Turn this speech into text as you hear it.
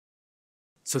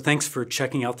So thanks for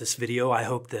checking out this video. I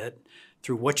hope that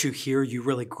through what you hear, you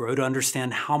really grow to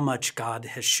understand how much God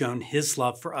has shown his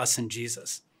love for us in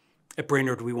Jesus. At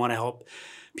Brainerd, we want to help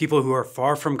people who are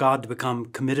far from God to become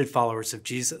committed followers of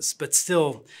Jesus. But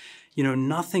still,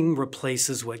 nothing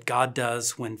replaces what God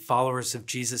does when followers of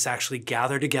Jesus actually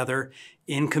gather together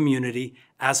in community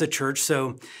as a church.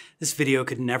 So this video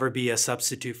could never be a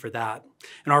substitute for that.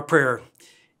 And our prayer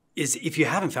is if you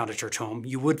haven't found a church home,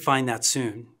 you would find that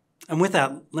soon. And with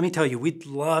that, let me tell you, we'd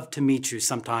love to meet you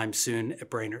sometime soon at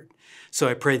Brainerd. So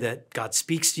I pray that God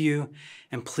speaks to you,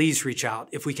 and please reach out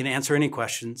if we can answer any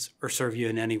questions or serve you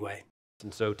in any way.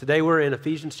 And so today we're in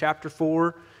Ephesians chapter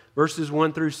 4, verses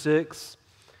 1 through 6.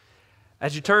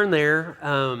 As you turn there,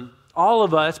 all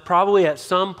of us probably at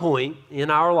some point in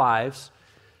our lives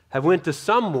have went to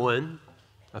someone,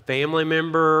 a family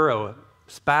member, a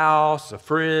spouse, a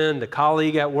friend, a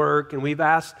colleague at work, and we've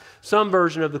asked some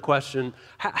version of the question,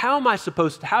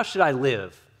 how should I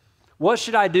live? What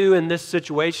should I do in this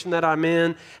situation that I'm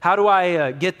in? How do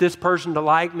I get this person to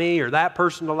like me or that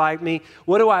person to like me?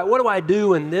 What do I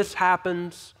do when this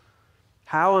happens?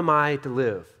 How am I to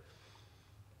live?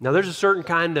 Now, there's a certain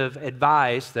kind of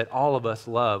advice that all of us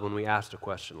love when we ask a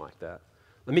question like that.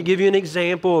 Let me give you an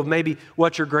example of maybe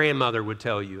what your grandmother would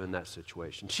tell you in that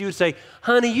situation. She would say,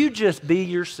 honey, you just be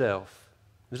yourself.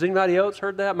 Has anybody else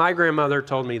heard that? My grandmother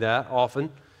told me that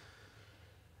often.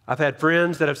 I've had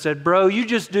friends that have said, bro, you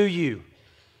just do you.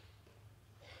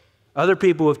 Other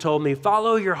people have told me,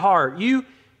 follow your heart. You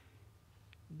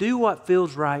do what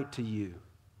feels right to you.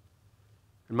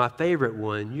 And my favorite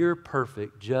one, you're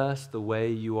perfect just the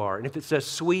way you are. And if it says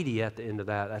sweetie at the end of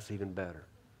that, that's even better.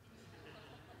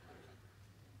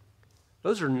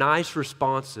 Those are nice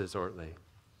responses, aren't they?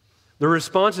 The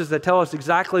responses that tell us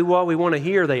exactly what we want to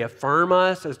hear. They affirm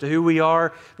us as to who we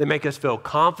are. They make us feel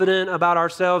confident about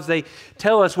ourselves. They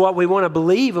tell us what we want to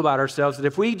believe about ourselves. That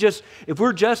if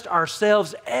we're just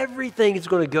ourselves, everything is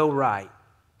going to go right.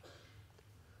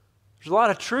 There's a lot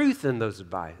of truth in those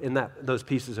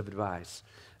pieces of advice.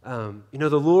 The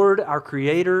Lord, our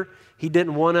Creator, He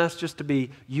didn't want us just to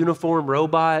be uniform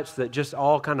robots that just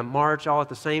all kind of march all at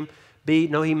the same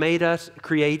beat. No, He made us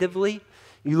creatively.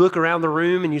 You look around the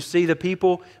room and you see the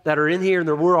people that are in here,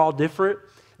 and we're all different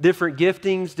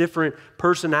giftings, different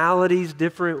personalities,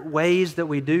 different ways that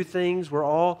we do things. We're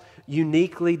all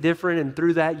uniquely different, and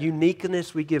through that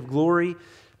uniqueness, we give glory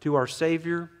to our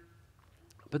Savior.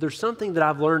 But there's something that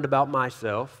I've learned about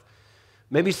myself,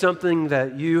 maybe something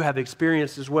that you have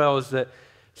experienced as well, is that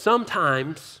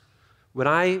sometimes when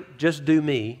I just do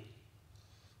me,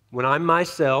 when I'm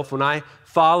myself, when I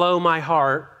follow my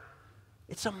heart,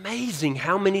 it's amazing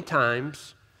how many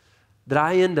times that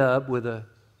I end up with a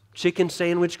chicken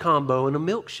sandwich combo and a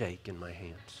milkshake in my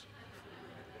hands.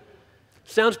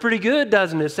 Sounds pretty good,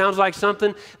 doesn't it? Sounds like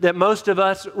something that most of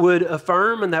us would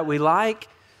affirm and that we like.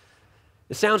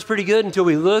 It sounds pretty good until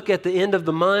we look at the end of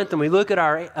the month and we look at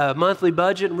our monthly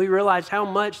budget and we realize how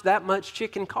much that much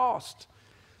chicken costs.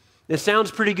 It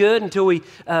sounds pretty good until we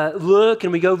look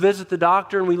and we go visit the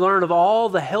doctor and we learn of all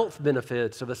the health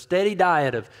benefits of a steady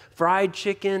diet of fried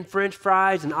chicken, French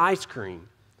fries, and ice cream.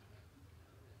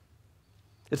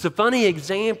 It's a funny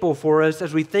example for us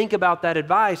as we think about that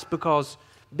advice, because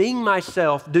being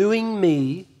myself, doing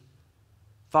me,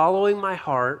 following my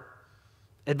heart,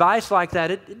 advice like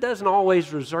that, it doesn't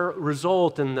always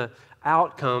result in the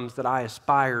outcomes that I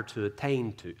aspire to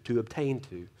obtain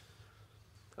to.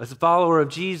 As a follower of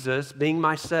Jesus, being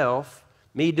myself,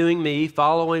 me doing me,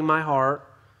 following my heart,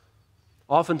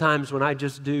 oftentimes when I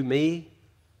just do me,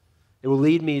 it will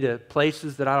lead me to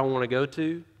places that I don't want to go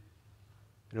to.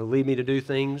 It will lead me to do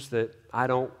things that I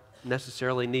don't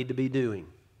necessarily need to be doing.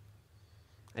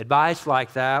 Advice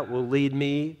like that will lead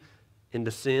me into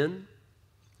sin,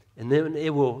 and then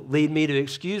it will lead me to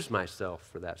excuse myself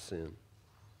for that sin.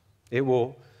 It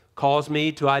will cause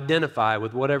me to identify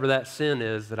with whatever that sin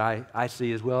is that I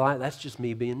see as, well, that's just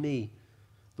me being me.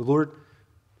 The Lord,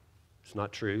 it's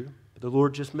not true, but the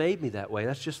Lord just made me that way.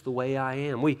 That's just the way I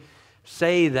am. We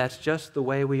say that's just the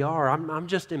way we are. I'm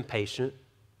just impatient.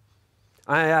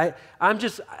 I'm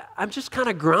just kind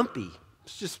of grumpy.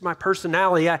 It's just my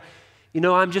personality.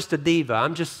 I'm just a diva.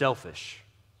 I'm just selfish.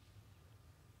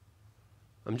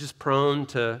 I'm just prone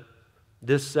to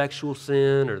this sexual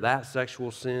sin or that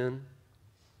sexual sin.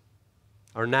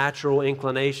 Our natural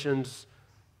inclinations,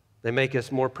 they make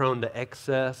us more prone to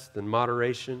excess than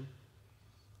moderation.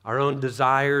 Our own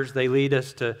desires, they lead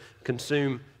us to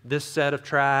consume this set of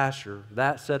trash or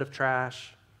that set of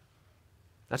trash.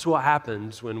 That's what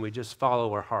happens when we just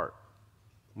follow our heart.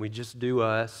 We just do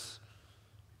us.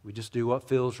 We just do what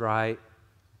feels right.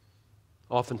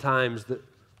 Oftentimes,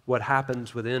 what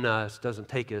happens within us doesn't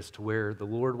take us to where the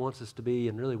Lord wants us to be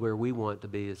and really where we want to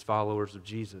be as followers of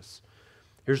Jesus.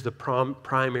 Here's the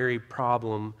primary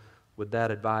problem with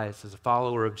that advice. As a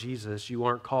follower of Jesus, you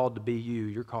aren't called to be you.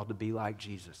 You're called to be like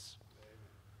Jesus.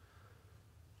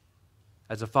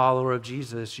 As a follower of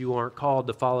Jesus, you aren't called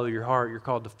to follow your heart. You're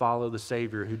called to follow the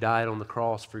Savior who died on the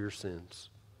cross for your sins.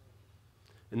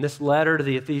 In this letter to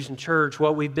the Ephesian church,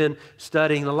 what we've been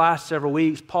studying the last several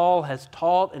weeks, Paul has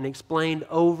taught and explained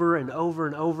over and over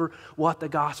and over what the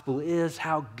gospel is,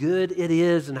 how good it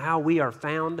is, and how we are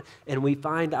found and we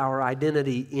find our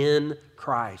identity in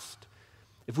Christ.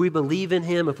 If we believe in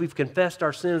Him, if we've confessed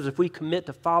our sins, if we commit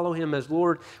to follow Him as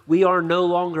Lord, we are no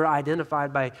longer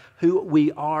identified by who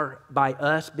we are, by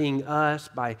us being us,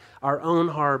 by our own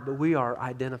heart, but we are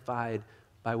identified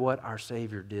by what our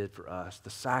Savior did for us,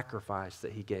 the sacrifice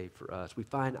that He gave for us. We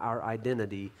find our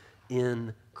identity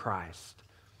in Christ.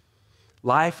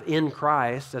 Life in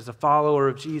Christ, as a follower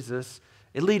of Jesus,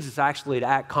 it leads us actually to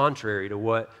act contrary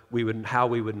to how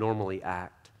we would normally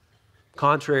act,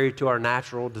 contrary to our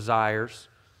natural desires.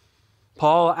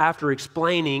 Paul, after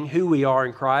explaining who we are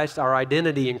in Christ, our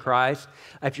identity in Christ,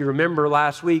 if you remember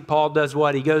last week, Paul does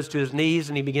what? He goes to his knees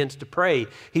and he begins to pray.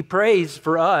 He prays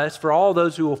for us, for all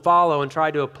those who will follow and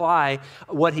try to apply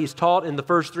what he's taught in the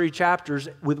first 3 chapters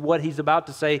with what he's about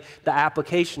to say the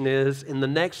application is in the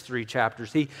next 3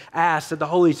 chapters. He asks that the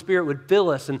Holy Spirit would fill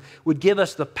us and would give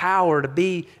us the power to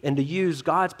be and to use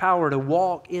God's power to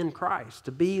walk in Christ,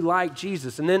 to be like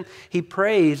Jesus. And then he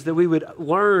prays that we would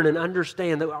learn and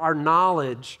understand that our knowledge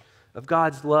of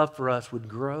God's love for us would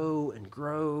grow and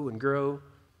grow and grow.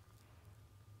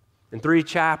 In 3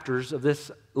 chapters of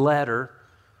this letter,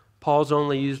 Paul's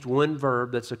only used one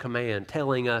verb that's a command,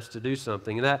 telling us to do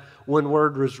something. And that one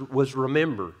word was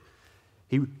remember.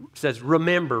 He says,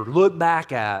 remember, look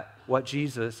back at what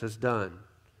Jesus has done.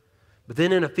 But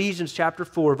then in Ephesians chapter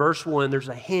 4, verse 1, there's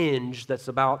a hinge that's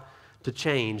about to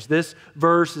change. This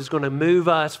verse is going to move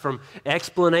us from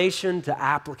explanation to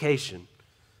application.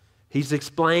 He's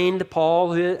explained,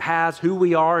 Paul has who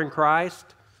we are in Christ,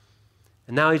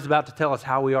 and now he's about to tell us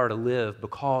how we are to live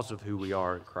because of who we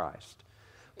are in Christ.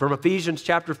 From Ephesians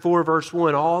chapter 4, verse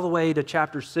 1, all the way to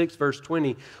chapter 6, verse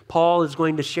 20, Paul is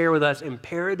going to share with us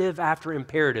imperative after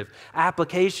imperative,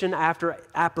 application after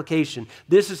application.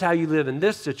 This is how you live in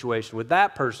this situation, with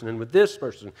that person and with this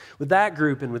person, with that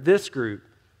group and with this group.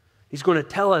 He's going to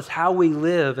tell us how we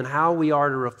live and how we are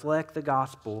to reflect the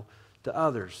gospel to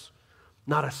others.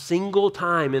 Not a single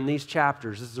time in these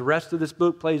chapters, as the rest of this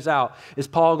book plays out, is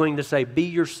Paul going to say, be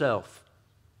yourself.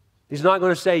 He's not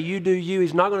going to say, you do you.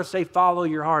 He's not going to say, follow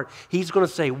your heart. He's going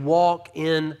to say, walk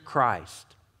in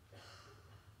Christ.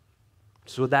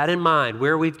 So with that in mind,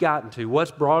 where we've gotten to,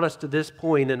 what's brought us to this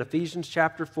point in Ephesians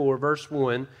chapter 4, verse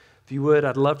 1, if you would,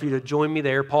 I'd love for you to join me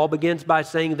there. Paul begins by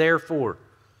saying, therefore.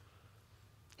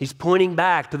 He's pointing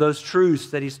back to those truths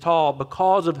that he's taught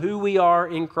because of who we are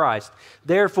in Christ.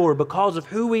 Therefore, because of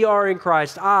who we are in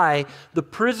Christ, I, the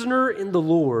prisoner in the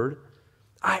Lord,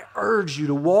 I urge you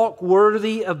to walk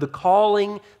worthy of the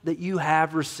calling that you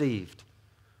have received.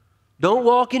 Don't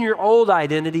walk in your old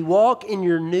identity, walk in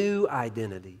your new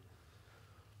identity.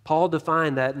 Paul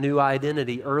defined that new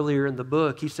identity earlier in the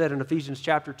book. He said in Ephesians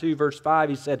chapter 2, verse 5,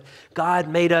 he said, God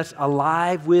made us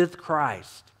alive with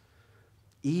Christ.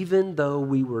 Even though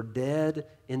we were dead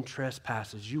in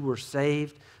trespasses, you were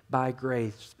saved by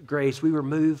grace. We were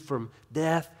moved from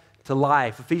death to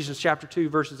life. Ephesians chapter 2,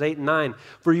 verses 8 and 9.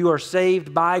 For you are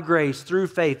saved by grace through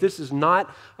faith. This is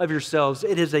not of yourselves.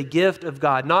 It is a gift of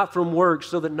God, not from works,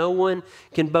 so that no one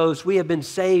can boast. We have been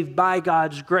saved by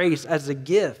God's grace as a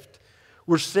gift.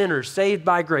 We're sinners, saved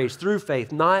by grace through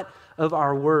faith, not of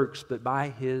our works, but by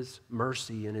His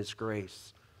mercy and His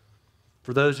grace.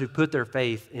 For those who put their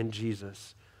faith in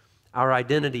Jesus, our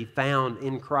identity found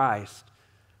in Christ.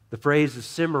 The phrase is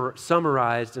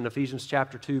summarized in Ephesians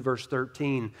chapter 2, verse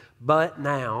 13. But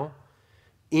now,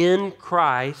 in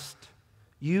Christ,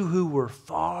 you who were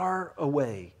far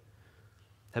away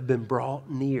have been brought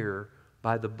near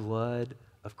by the blood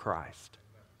of Christ.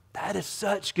 That is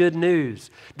such good news.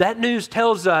 That news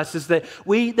tells us is that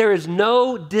there is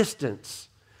no distance.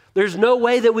 There's no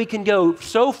way that we can go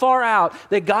so far out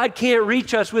that God can't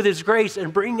reach us with His grace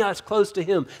and bring us close to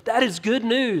Him. That is good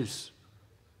news.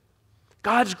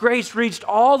 God's grace reached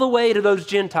all the way to those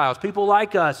Gentiles, people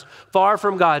like us, far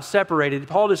from God, separated.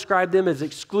 Paul described them as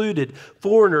excluded,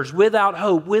 foreigners, without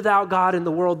hope, without God in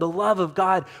the world. The love of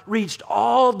God reached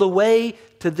all the way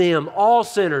to them, all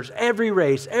sinners, every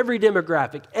race, every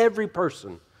demographic, every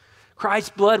person.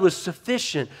 Christ's blood was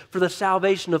sufficient for the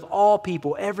salvation of all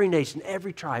people, every nation,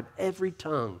 every tribe, every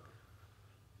tongue.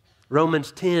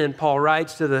 Romans 10, Paul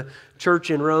writes to the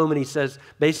church in Rome, and he says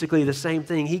basically the same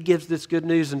thing. He gives this good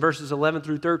news in verses 11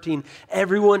 through 13.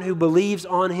 Everyone who believes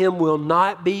on him will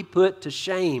not be put to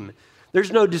shame.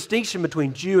 There's no distinction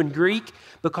between Jew and Greek,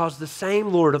 because the same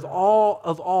Lord of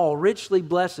all richly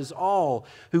blesses all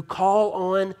who call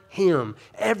on him.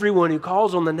 Everyone who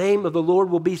calls on the name of the Lord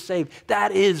will be saved.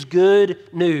 That is good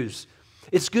news.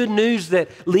 It's good news that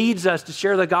leads us to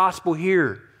share the gospel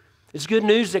here. It's good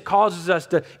news that causes us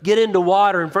to get into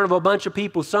water in front of a bunch of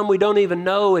people, some we don't even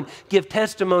know, and give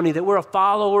testimony that we're a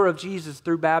follower of Jesus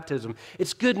through baptism.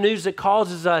 It's good news that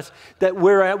causes us that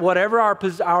we're at whatever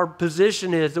our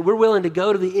position is, that we're willing to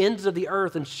go to the ends of the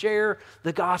earth and share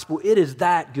the gospel. It is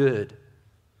that good.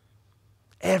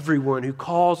 Everyone who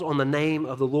calls on the name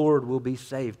of the Lord will be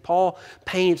saved. Paul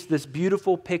paints this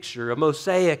beautiful picture, a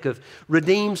mosaic of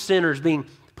redeemed sinners being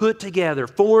put together,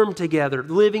 formed together,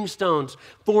 living stones,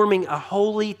 forming a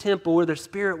holy temple where the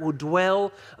Spirit will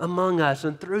dwell among us.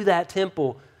 And through that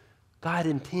temple, God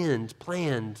intends,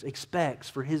 plans,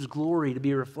 expects for His glory to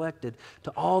be reflected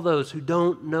to all those who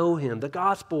don't know Him. The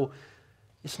gospel,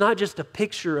 it's not just a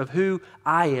picture of who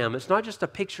I am. It's not just a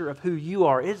picture of who you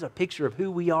are. It is a picture of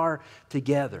who we are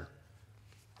together.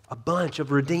 A bunch of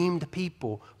redeemed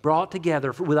people brought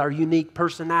together with our unique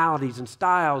personalities and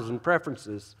styles and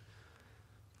preferences,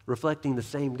 reflecting the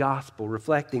same gospel,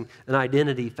 reflecting an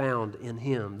identity found in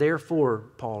Him. Therefore,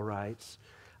 Paul writes,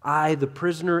 I, the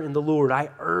prisoner in the Lord, I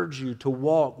urge you to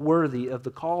walk worthy of the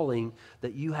calling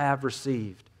that you have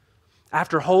received.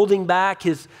 After holding back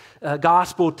his the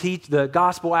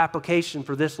gospel application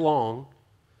for this long,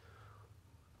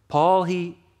 Paul,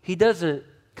 he doesn't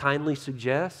kindly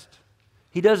suggest.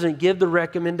 He doesn't give the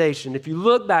recommendation. If you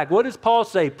look back, what does Paul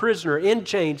say? Prisoner, in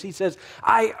chains. He says,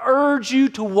 I urge you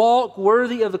to walk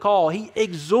worthy of the call. He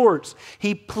exhorts,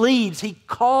 he pleads, he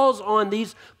calls on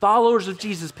these followers of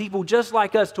Jesus, people just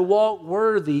like us, to walk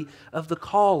worthy of the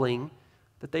calling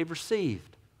that they've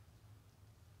received.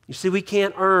 You see, we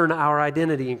can't earn our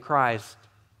identity in Christ.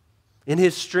 In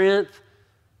His strength,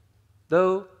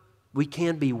 though, we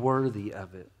can be worthy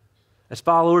of it. As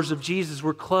followers of Jesus,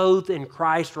 we're clothed in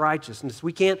Christ's righteousness.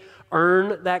 We can't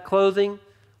earn that clothing.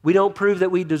 We don't prove that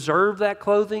we deserve that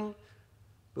clothing,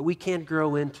 but we can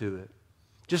grow into it.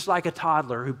 Just like a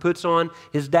toddler who puts on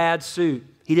his dad's suit.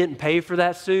 He didn't pay for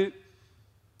that suit.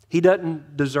 He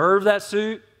doesn't deserve that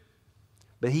suit,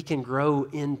 but he can grow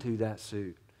into that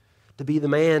suit. To be the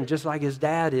man just like his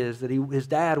dad is, that his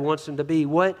dad wants him to be.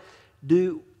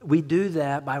 We do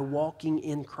that by walking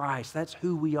in Christ. That's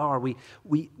who we are. We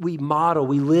model,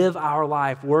 we live our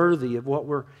life worthy of what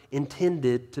we're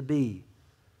intended to be.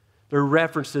 There are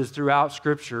references throughout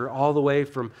Scripture, all the way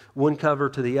from one cover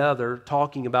to the other,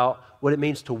 talking about what it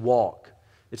means to walk.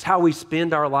 It's how we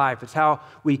spend our life. It's how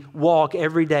we walk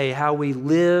every day, how we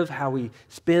live, how we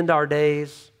spend our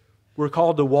days. We're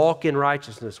called to walk in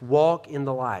righteousness, walk in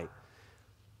the light.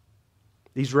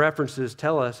 These references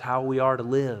tell us how we are to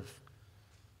live.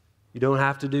 You don't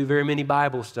have to do very many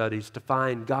Bible studies to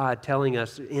find God telling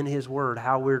us in His Word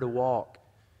how we're to walk.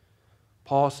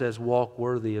 Paul says, walk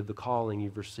worthy of the calling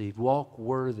you've received. Walk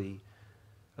worthy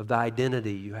of the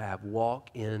identity you have. Walk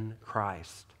in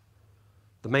Christ.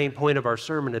 The main point of our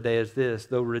sermon today is this: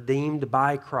 though redeemed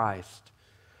by Christ,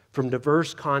 from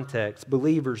diverse contexts,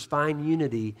 believers find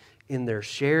unity in their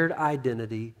shared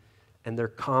identity and their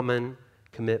common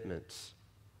commitments.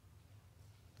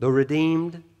 Though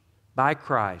redeemed by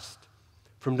Christ,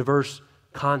 from diverse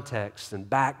contexts and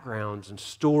backgrounds and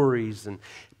stories and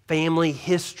family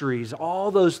histories,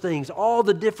 all those things, all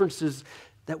the differences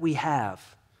that we have.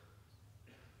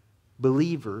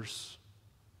 Believers,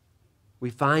 we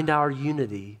find our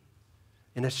unity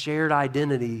in a shared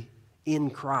identity in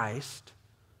Christ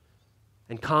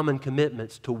and common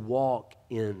commitments to walk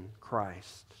in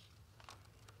Christ.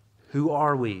 Who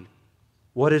are we?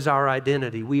 What is our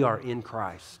identity? We are in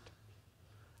Christ.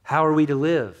 How are we to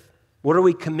live? What are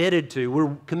we committed to?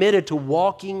 We're committed to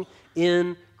walking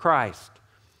in Christ.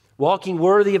 Walking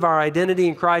worthy of our identity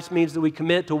in Christ means that we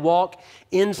commit to walk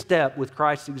in step with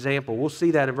Christ's example. We'll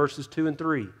see that in verses 2 and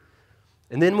 3.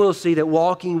 And then we'll see that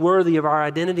walking worthy of our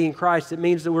identity in Christ, it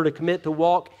means that we're to commit to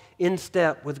walk in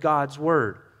step with God's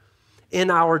Word. In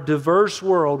our diverse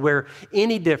world where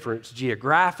any difference,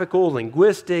 geographical,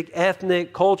 linguistic,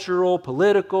 ethnic, cultural,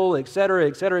 political,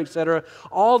 etc.,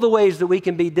 all the ways that we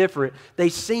can be different, they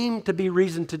seem to be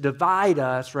reason to divide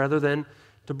us rather than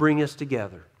to bring us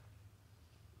together.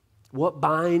 What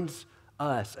binds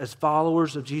us as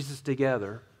followers of Jesus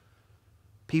together,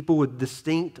 people with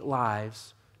distinct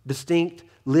lives, distinct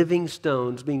living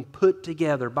stones being put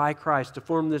together by Christ to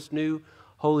form this new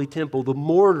holy temple, the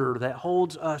mortar that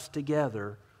holds us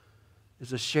together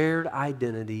is a shared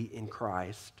identity in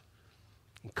Christ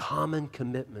and common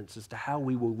commitments as to how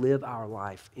we will live our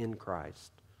life in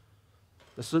Christ.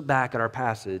 Let's look back at our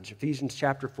passage, Ephesians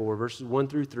chapter 4, verses 1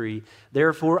 through 3.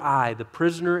 Therefore I, the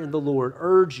prisoner in the Lord,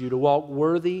 urge you to walk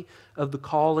worthy of the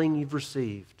calling you've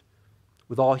received,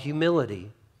 with all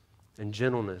humility and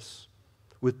gentleness,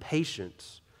 with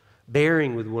patience,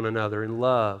 bearing with one another in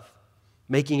love,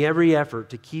 making every effort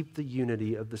to keep the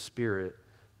unity of the Spirit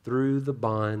through the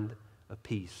bond of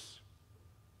peace.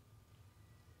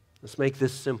 Let's make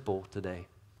this simple today.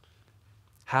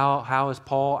 How is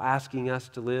Paul asking us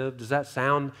to live? Does that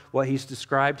sound what he's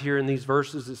described here in these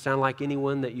verses? Does it sound like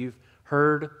anyone that you've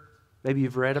heard, maybe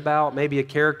you've read about, maybe a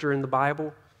character in the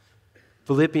Bible?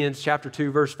 Philippians chapter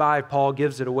 2, verse 5, Paul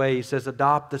gives it away. He says,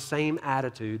 adopt the same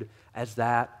attitude as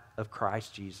that of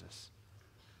Christ Jesus.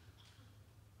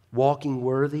 Walking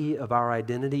worthy of our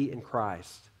identity in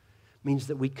Christ means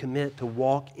that we commit to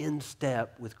walk in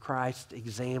step with Christ's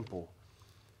example.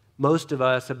 Most of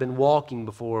us have been walking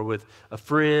before with a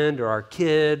friend or our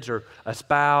kids or a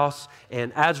spouse,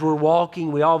 and as we're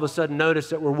walking, we all of a sudden notice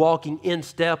that we're walking in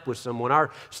step with someone.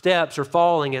 Our steps are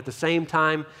falling at the same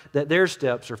time that their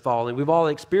steps are falling. We've all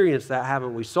experienced that,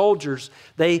 haven't we? Soldiers,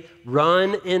 they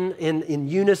run in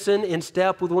unison, in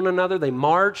step with one another. They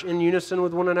march in unison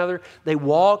with one another. They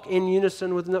walk in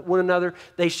unison with one another.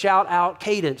 They shout out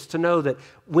cadence to know that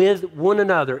with one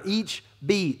another, each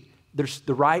beat, there's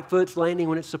the right foot's landing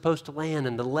when it's supposed to land,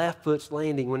 and the left foot's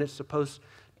landing when it's supposed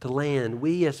to land.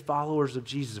 We as followers of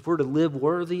Jesus, if we're to live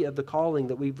worthy of the calling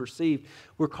that we've received,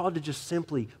 we're called to just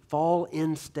simply fall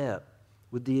in step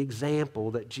with the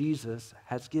example that Jesus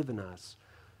has given us,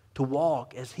 to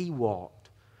walk as He walked.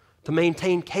 To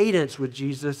maintain cadence with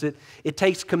Jesus, it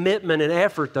takes commitment and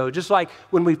effort, though. Just like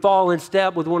when we fall in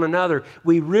step with one another,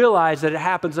 we realize that it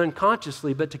happens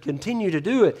unconsciously, but to continue to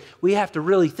do it, we have to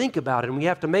really think about it, and we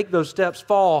have to make those steps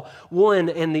fall one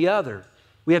and the other.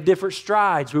 We have different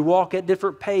strides. We walk at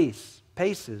different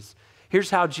paces. Here's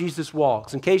how Jesus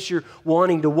walks. In case you're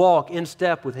wanting to walk in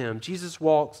step with Him, Jesus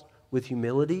walks with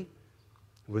humility,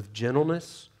 with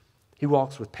gentleness. He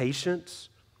walks with patience,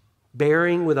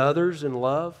 bearing with others in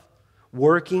love,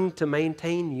 working to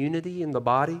maintain unity in the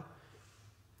body.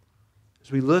 As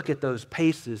we look at those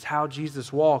paces, how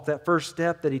Jesus walked, that first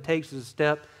step that He takes is a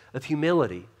step of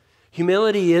humility.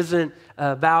 Humility isn't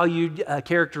a valued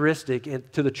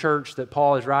characteristic to the church that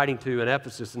Paul is writing to in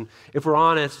Ephesus. And if we're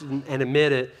honest and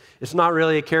admit it, it's not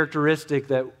really a characteristic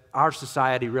that our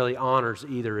society really honors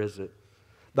either, is it?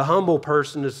 The humble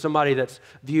person is somebody that's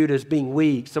viewed as being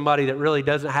weak, somebody that really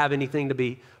doesn't have anything to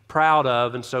be proud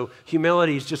of, and so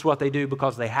humility is just what they do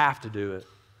because they have to do it.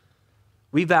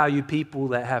 We value people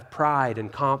that have pride and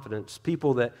confidence,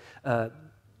 people that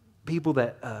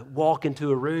walk into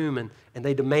a room and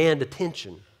they demand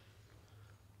attention.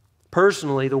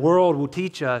 Personally, the world will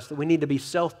teach us that we need to be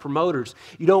self-promoters.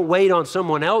 You don't wait on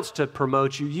someone else to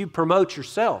promote you, you promote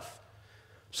yourself.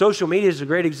 Social media is a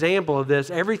great example of this.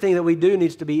 Everything that we do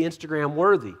needs to be Instagram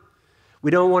worthy. We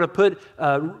don't want to put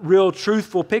real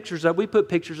truthful pictures up. We put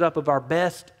pictures up of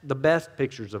the best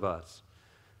pictures of us,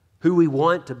 who we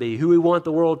want to be, who we want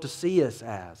the world to see us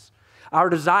as. Our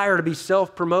desire to be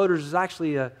self-promoters is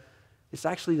actually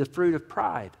the fruit of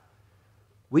pride.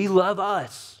 We love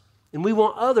us, and we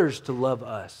want others to love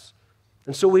us.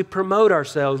 And so we promote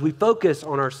ourselves. We focus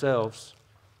on ourselves.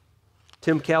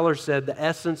 Tim Keller said the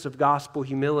essence of gospel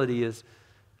humility is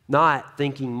not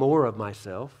thinking more of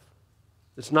myself.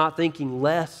 It's not thinking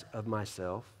less of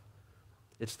myself.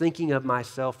 It's thinking of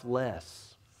myself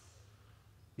less.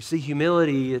 You see,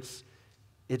 humility,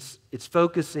 it's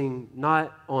focusing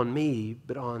not on me,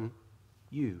 but on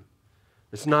you.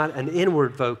 It's not an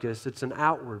inward focus, it's an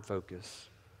outward focus.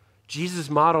 Jesus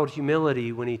modeled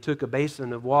humility when He took a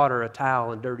basin of water, a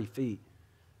towel, and dirty feet.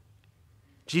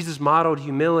 Jesus modeled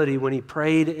humility when He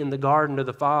prayed in the garden to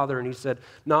the Father and He said,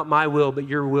 not my will, but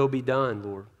your will be done,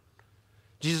 Lord.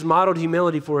 Jesus modeled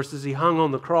humility for us as He hung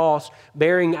on the cross,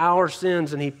 bearing our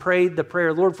sins, and He prayed the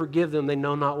prayer, Lord, forgive them, they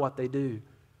know not what they do.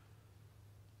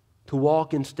 To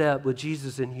walk in step with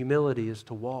Jesus in humility is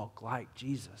to walk like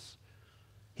Jesus.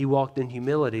 He walked in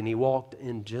humility and He walked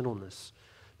in gentleness.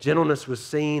 Gentleness was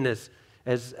seen as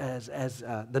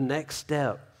the next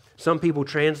step. Some people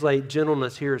translate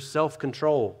gentleness here as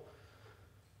self-control.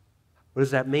 What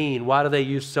does that mean? Why do they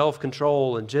use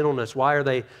self-control and gentleness? Why are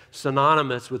they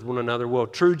synonymous with one another? Well,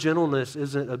 true gentleness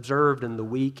isn't observed in the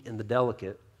weak and the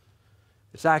delicate.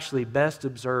 It's actually best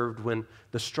observed when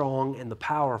the strong and the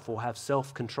powerful have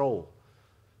self-control.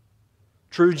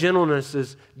 True gentleness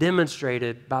is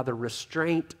demonstrated by the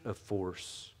restraint of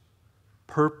force,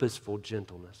 purposeful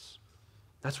gentleness.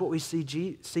 That's what we see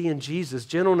in Jesus.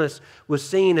 Gentleness was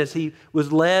seen as he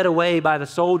was led away by the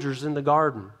soldiers in the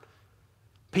garden.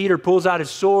 Peter pulls out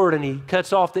his sword and he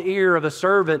cuts off the ear of a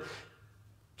servant.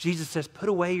 Jesus says, put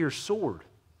away your sword.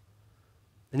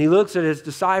 And he looks at his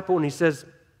disciple and he says,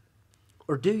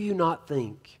 or do you not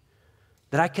think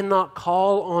that I cannot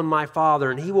call on my Father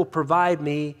and he will provide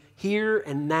me here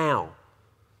and now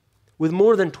with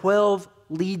more than 12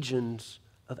 legions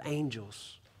of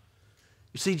angels?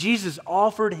 You see, Jesus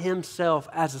offered himself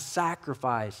as a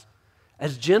sacrifice,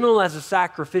 as gentle as a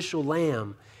sacrificial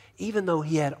lamb, even though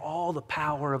he had all the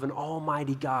power of an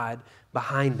almighty God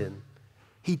behind him.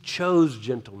 He chose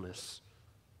gentleness.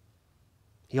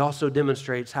 He also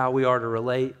demonstrates how we are to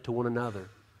relate to one another.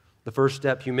 The first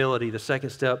step, humility. The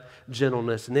second step,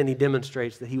 gentleness. And then he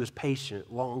demonstrates that he was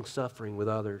patient, long-suffering with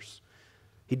others.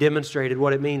 He demonstrated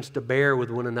what it means to bear with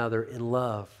one another in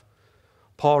love.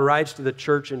 Paul writes to the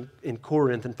church in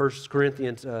Corinth in 1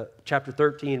 Corinthians chapter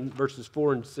 13, verses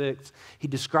 4 and 6. He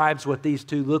describes what these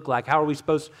two look like. How are we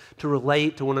supposed to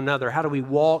relate to one another? How do we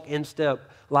walk in step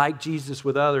like Jesus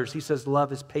with others? He says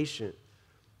love is patient.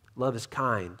 Love is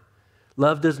kind.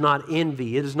 Love does not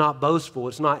envy. It is not boastful.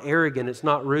 It's not arrogant. It's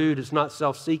not rude. It's not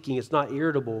self-seeking. It's not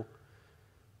irritable.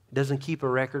 It doesn't keep a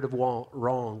record of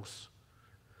wrongs.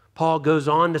 Paul goes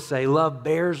on to say, love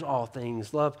bears all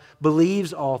things. Love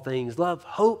believes all things. Love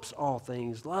hopes all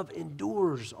things. Love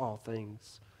endures all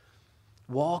things.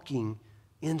 Walking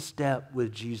in step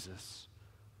with Jesus.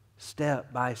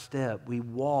 Step by step, we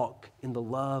walk in the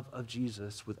love of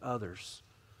Jesus with others.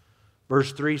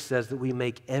 Verse 3 says that we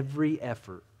make every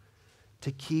effort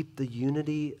to keep the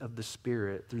unity of the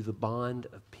Spirit through the bond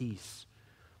of peace.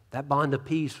 That bond of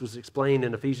peace was explained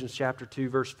in Ephesians chapter 2,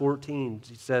 verse 14.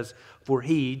 He says, for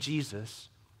he, Jesus,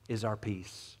 is our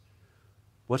peace.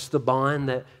 What's the bond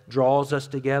that draws us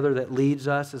together, that leads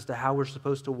us as to how we're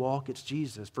supposed to walk? It's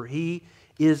Jesus. For he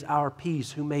is our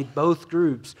peace, who made both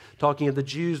groups, talking of the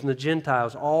Jews and the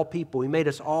Gentiles, all people. He made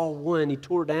us all one. He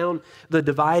tore down the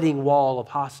dividing wall of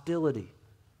hostility.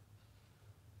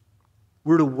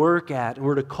 We're to work at and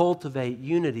we're to cultivate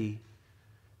unity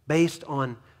based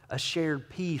on a shared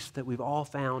peace that we've all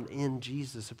found in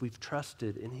Jesus if we've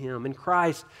trusted in him. In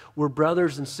Christ, we're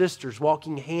brothers and sisters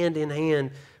walking hand in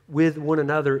hand with one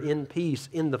another in peace.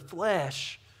 In the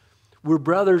flesh, we're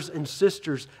brothers and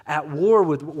sisters at war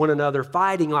with one another,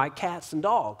 fighting like cats and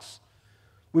dogs.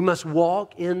 We must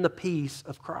walk in the peace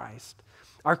of Christ.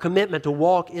 Our commitment to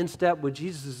walk in step with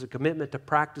Jesus is a commitment to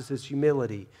practice his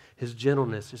humility, his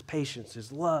gentleness, his patience,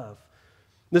 his love.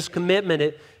 This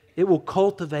commitment, it will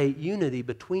cultivate unity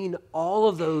between all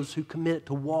of those who commit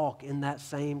to walk in that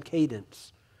same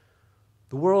cadence.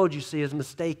 The world, you see, is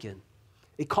mistaken.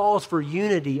 It calls for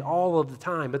unity all of the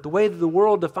time. But the way that the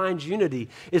world defines unity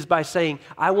is by saying,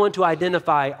 I want to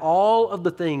identify all of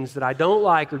the things that I don't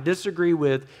like or disagree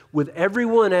with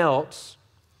everyone else,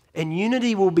 and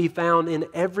unity will be found in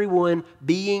everyone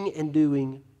being and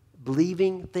doing,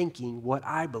 believing, thinking what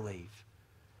I believe.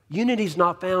 Unity is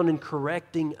not found in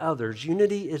correcting others.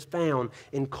 Unity is found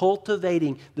in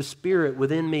cultivating the Spirit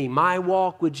within me, my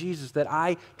walk with Jesus, that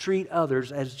I treat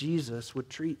others as Jesus would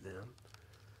treat them.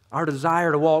 Our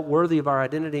desire to walk worthy of our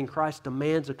identity in Christ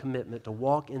demands a commitment to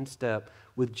walk in step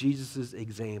with Jesus'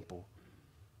 example.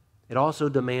 It also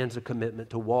demands a commitment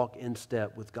to walk in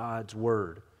step with God's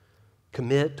Word.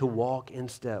 Commit to walk in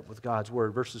step with God's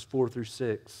Word. Verses 4 through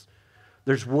 6.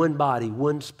 There's one body,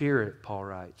 one Spirit, Paul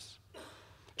writes.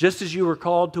 Just as you were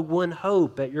called to one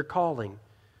hope at your calling,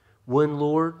 one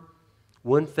Lord,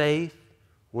 one faith,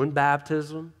 one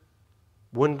baptism,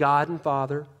 one God and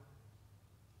Father,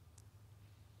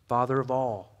 Father of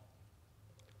all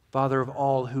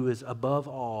who is above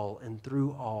all and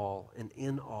through all and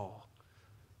in all.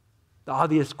 The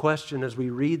obvious question as we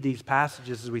read these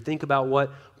passages, as we think about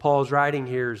what Paul's writing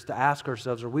here, is to ask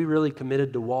ourselves, are we really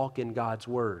committed to walk in God's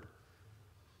Word?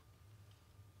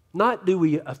 Not do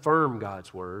we affirm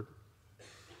God's Word,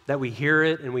 that we hear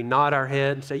it and we nod our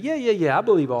head and say, yeah, I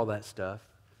believe all that stuff.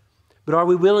 But are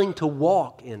we willing to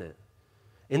walk in it?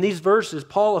 In these verses,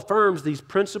 Paul affirms these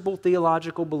principal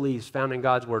theological beliefs found in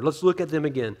God's Word. Let's look at them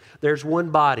again. There's one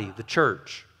body, the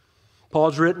church.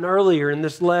 Paul's written earlier in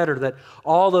this letter that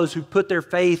all those who put their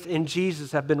faith in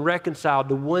Jesus have been reconciled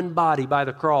to one body by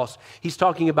the cross. He's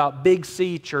talking about Big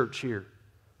C church here.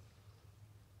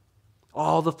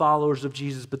 all the followers of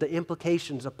Jesus, but the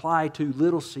implications apply to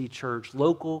Little C Church,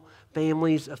 local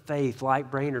families of faith like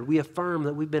Brainerd. We affirm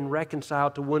that we've been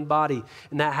reconciled to one body,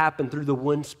 and that happened through the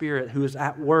one Spirit who is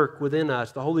at work within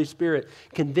us, the Holy Spirit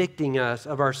convicting us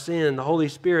of our sin, the Holy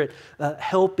Spirit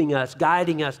helping us,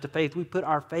 guiding us to faith. We put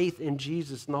our faith in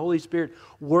Jesus, and the Holy Spirit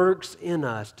works in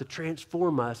us to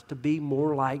transform us to be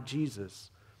more like Jesus.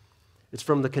 It's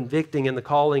from the convicting and the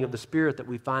calling of the Spirit that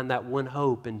we find that one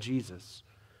hope in Jesus,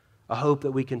 a hope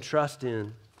that we can trust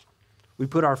in. We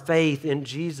put our faith in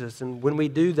Jesus, and when we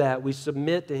do that, we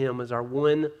submit to Him as our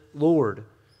one Lord.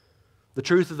 The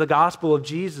truth of the gospel of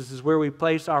Jesus is where we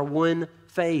place our one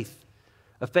faith,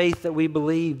 a faith that we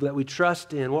believe, that we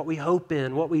trust in, what we hope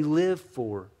in, what we live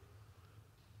for.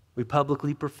 We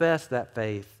publicly profess that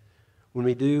faith. When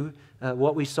we do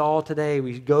what we saw today,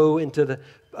 we go into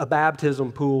a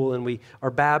baptism pool and we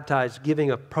are baptized,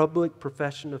 giving a public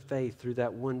profession of faith through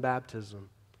that one baptism.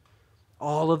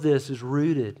 All of this is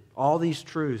rooted, all these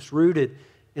truths, rooted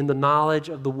in the knowledge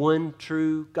of the one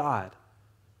true God.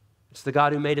 It's the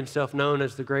God who made Himself known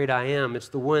as the great I am. It's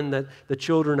the one that the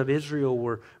children of Israel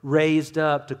were raised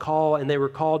up to call, and they were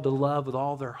called to love with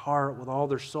all their heart, with all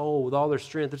their soul, with all their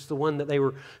strength. It's the one that they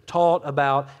were taught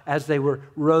about as they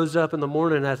rose up in the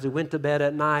morning, as they went to bed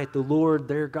at night. The Lord,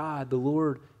 their God, the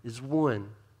Lord is one.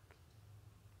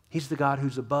 He's the God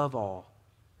who's above all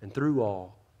and through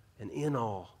all and in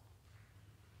all.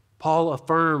 Paul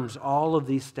affirms all of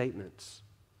these statements,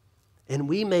 and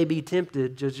we may be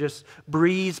tempted to just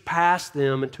breeze past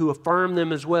them and to affirm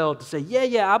them as well, to say,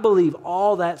 yeah, I believe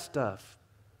all that stuff.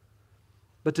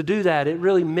 But to do that, it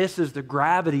really misses the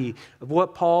gravity of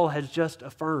what Paul has just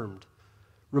affirmed.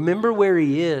 Remember where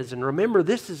he is, and remember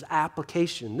this is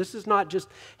application. This is not just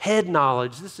head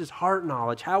knowledge, this is heart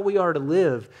knowledge, how we are to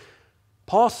live.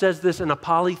 Paul says this in a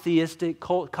polytheistic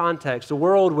cult context, a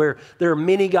world where there are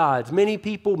many gods, many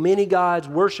people, many gods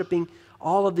worshiping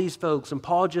all of these folks. And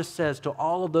Paul just says to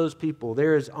all of those people,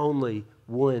 there is only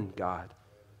one God.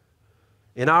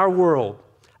 In our world,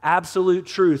 absolute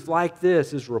truth like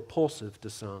this is repulsive to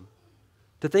some.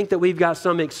 To think that we've got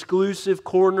some exclusive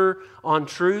corner on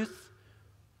truth,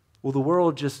 well, the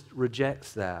world just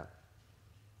rejects that.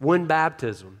 One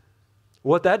baptism.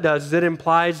 What that does is it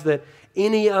implies that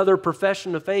any other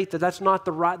profession of faith, that's not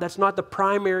the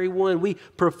primary one. We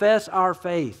profess our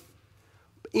faith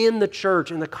in the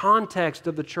church, in the context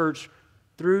of the church,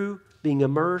 through being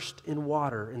immersed in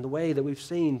water in the way that we've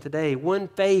seen today. One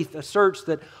faith asserts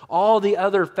that all the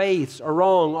other faiths are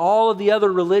wrong, all of the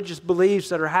other religious beliefs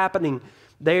that are happening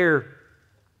there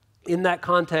in that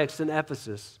context in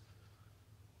Ephesus.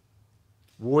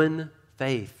 One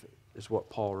faith is what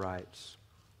Paul writes.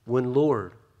 One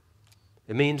Lord.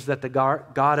 It means that the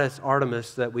goddess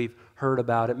Artemis that we've heard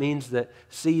about, it means that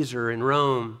Caesar in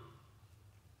Rome,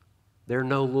 they're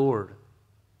no Lord.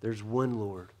 There's one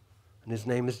Lord, and His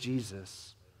name is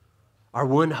Jesus. Our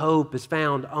one hope is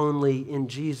found only in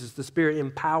Jesus. The Spirit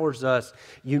empowers us,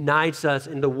 unites us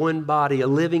into one body, a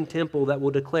living temple that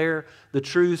will declare the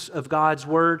truths of God's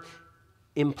Word,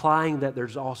 implying that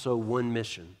there's also one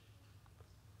mission.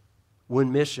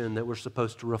 One mission that we're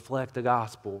supposed to reflect the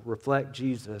gospel, reflect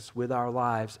Jesus with our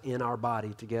lives in our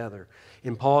body together.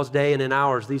 In Paul's day and in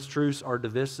ours, these truths are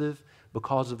divisive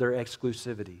because of their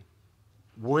exclusivity.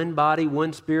 One body,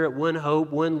 one Spirit, one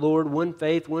hope, one Lord, one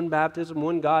faith, one baptism,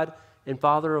 one God and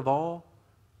Father of all.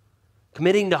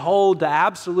 Committing to hold the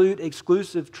absolute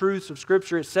exclusive truths of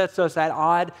Scripture, it sets us at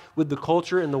odds with the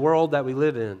culture and the world that we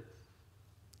live in.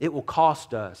 It will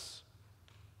cost us.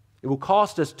 It will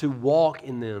cost us to walk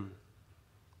in them.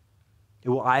 It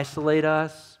will isolate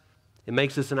us. It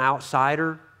makes us an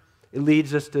outsider. It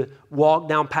leads us to walk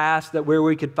down paths that where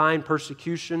we could find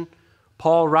persecution.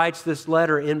 Paul writes this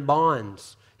letter in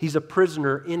bonds. He's a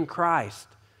prisoner in Christ.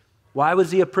 Why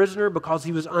was he a prisoner? Because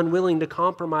he was unwilling to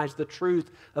compromise the truth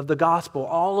of the gospel.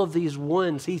 All of these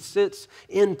ones, he sits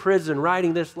in prison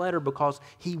writing this letter because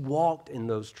he walked in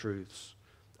those truths,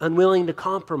 unwilling to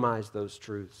compromise those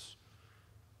truths.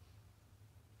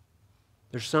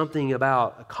 There's something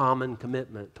about a common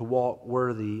commitment to walk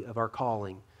worthy of our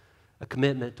calling, a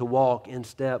commitment to walk in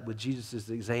step with Jesus'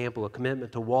 example, a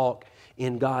commitment to walk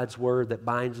in God's Word that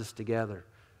binds us together.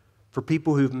 For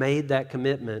people who've made that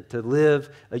commitment to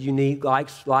live a unique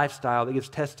lifestyle that gives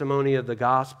testimony of the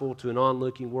gospel to an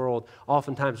onlooking world,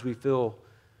 oftentimes we feel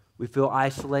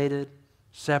isolated,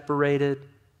 separated.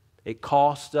 It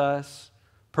costs us.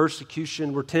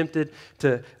 Persecution, we're tempted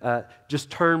to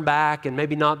just turn back and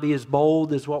maybe not be as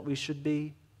bold as what we should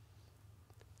be.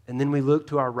 And then we look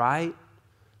to our right,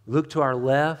 look to our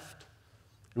left,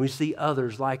 and we see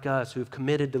others like us who have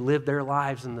committed to live their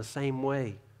lives in the same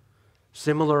way.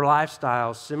 similar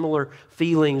lifestyles, similar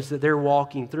feelings that they're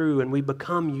walking through, and we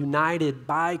become united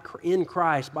in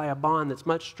Christ by a bond that's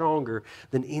much stronger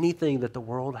than anything that the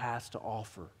world has to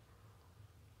offer.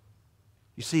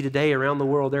 You see, today around the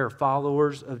world, there are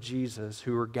followers of Jesus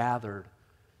who are gathered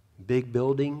in big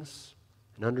buildings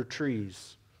and under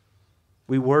trees.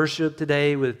 We worship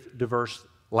today with diverse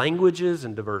languages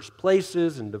and diverse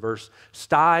places and diverse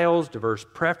styles, diverse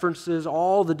preferences,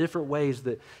 all the different ways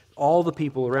that all the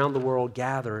people around the world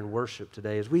gather and worship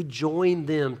today. As we join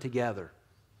them together,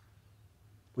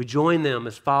 we join them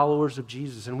as followers of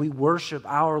Jesus, and we worship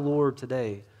our Lord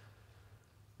today.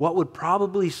 What would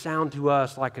probably sound to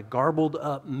us like a garbled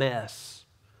up mess,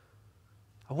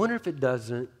 I wonder if it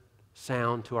doesn't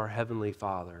sound to our Heavenly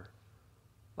Father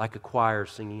like a choir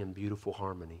singing in beautiful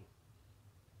harmony.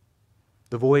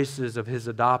 The voices of His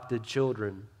adopted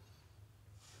children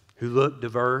who look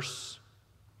diverse,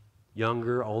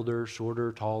 younger, older,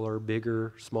 shorter, taller,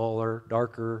 bigger, smaller,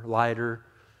 darker, lighter,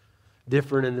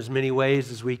 different in as many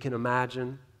ways as we can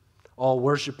imagine, all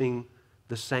worshiping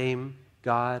the same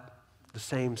God, the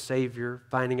same Savior,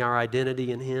 finding our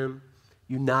identity in Him,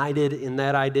 united in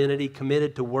that identity,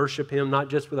 committed to worship Him, not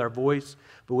just with our voice,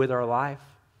 but with our life.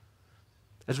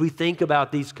 As we think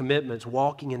about these commitments,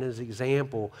 walking in His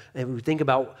example, and we think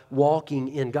about walking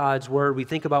in God's Word, we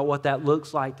think about what that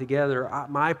looks like together.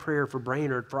 My prayer for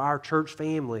Brainerd, for our church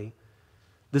family,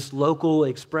 this local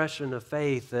expression of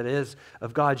faith that is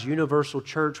of God's universal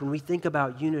church, when we think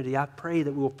about unity, I pray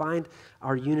that we will find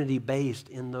our unity based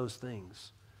in those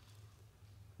things.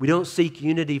 We don't seek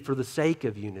unity for the sake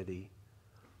of unity.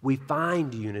 We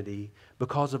find unity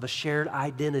because of a shared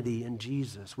identity in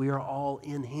Jesus. We are all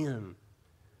in Him.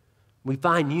 We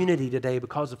find unity today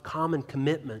because of common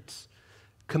commitments.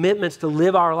 Commitments to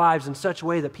live our lives in such a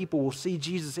way that people will see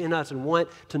Jesus in us and want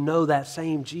to know that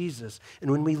same Jesus. And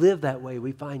when we live that way,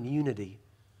 we find unity.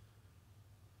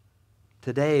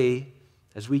 Today,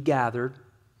 as we gathered,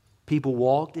 people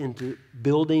walked into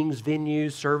buildings,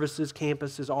 venues, services,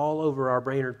 campuses all over our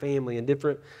Brainerd family in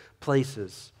different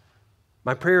places.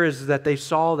 My prayer is that they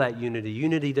saw that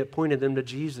unity that pointed them to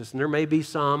Jesus. And there may be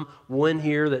one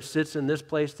here that sits in this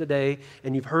place today,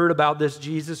 and you've heard about this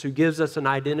Jesus who gives us an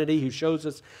identity, who shows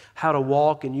us how to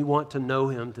walk, and you want to know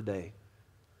Him today.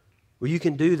 Well, you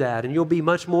can do that, and you'll be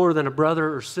much more than a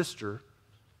brother or sister.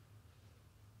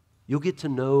 You'll get to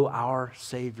know our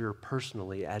Savior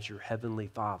personally as your Heavenly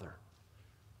Father.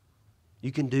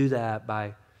 You can do that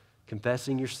by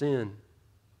confessing your sin,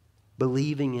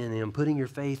 believing in Him, putting your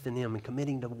faith in Him, and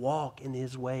committing to walk in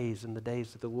His ways in the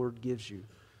days that the Lord gives you.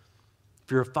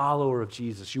 If you're a follower of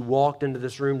Jesus, you walked into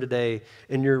this room today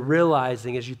and you're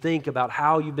realizing as you think about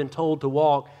how you've been told to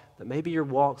walk that maybe your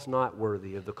walk's not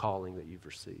worthy of the calling that you've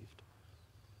received.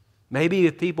 Maybe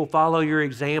if people follow your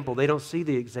example, they don't see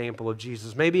the example of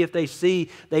Jesus. Maybe if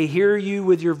they hear you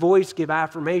with your voice give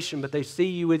affirmation, but they see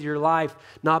you with your life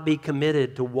not be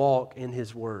committed to walk in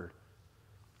His Word.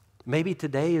 Maybe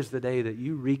today is the day that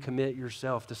you recommit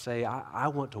yourself to say, I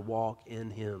want to walk in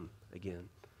Him again.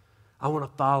 I want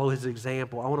to follow His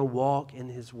example. I want to walk in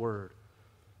His Word.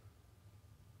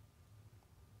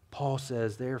 Paul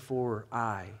says, therefore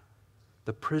I,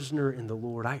 the prisoner in the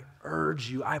Lord, I urge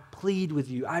you, I plead with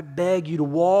you, I beg you to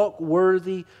walk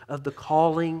worthy of the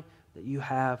calling that you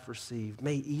have received.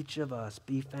 May each of us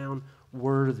be found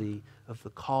worthy of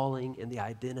the calling and the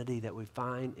identity that we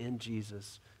find in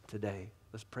Jesus today.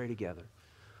 Let's pray together.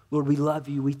 Lord, we love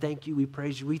you. We thank you. We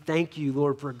praise you. We thank you,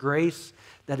 Lord, for grace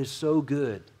that is so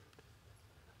good,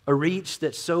 a reach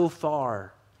that's so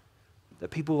far that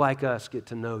people like us get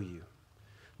to know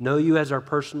you as our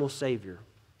personal Savior.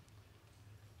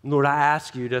 Lord, I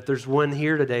ask you that if there's one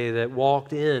here today that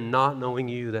walked in not knowing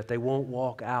you, that they won't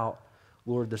walk out,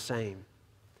 Lord, the same.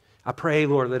 I pray,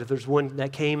 Lord, that if there's one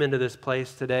that came into this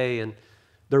place today and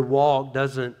their walk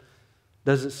doesn't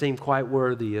seem quite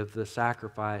worthy of the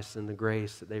sacrifice and the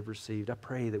grace that they've received, I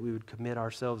pray that we would commit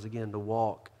ourselves again to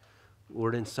walk,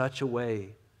 Lord, in such a way,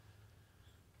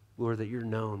 Lord, that you're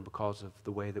known because of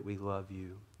the way that we love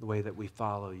you, the way that we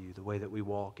follow you, the way that we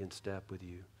walk in step with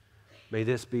you. May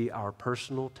this be our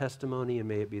personal testimony, and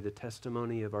may it be the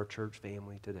testimony of our church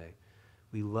family today.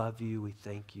 We love you. We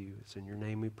thank you. It's in your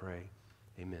name we pray.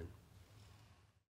 Amen.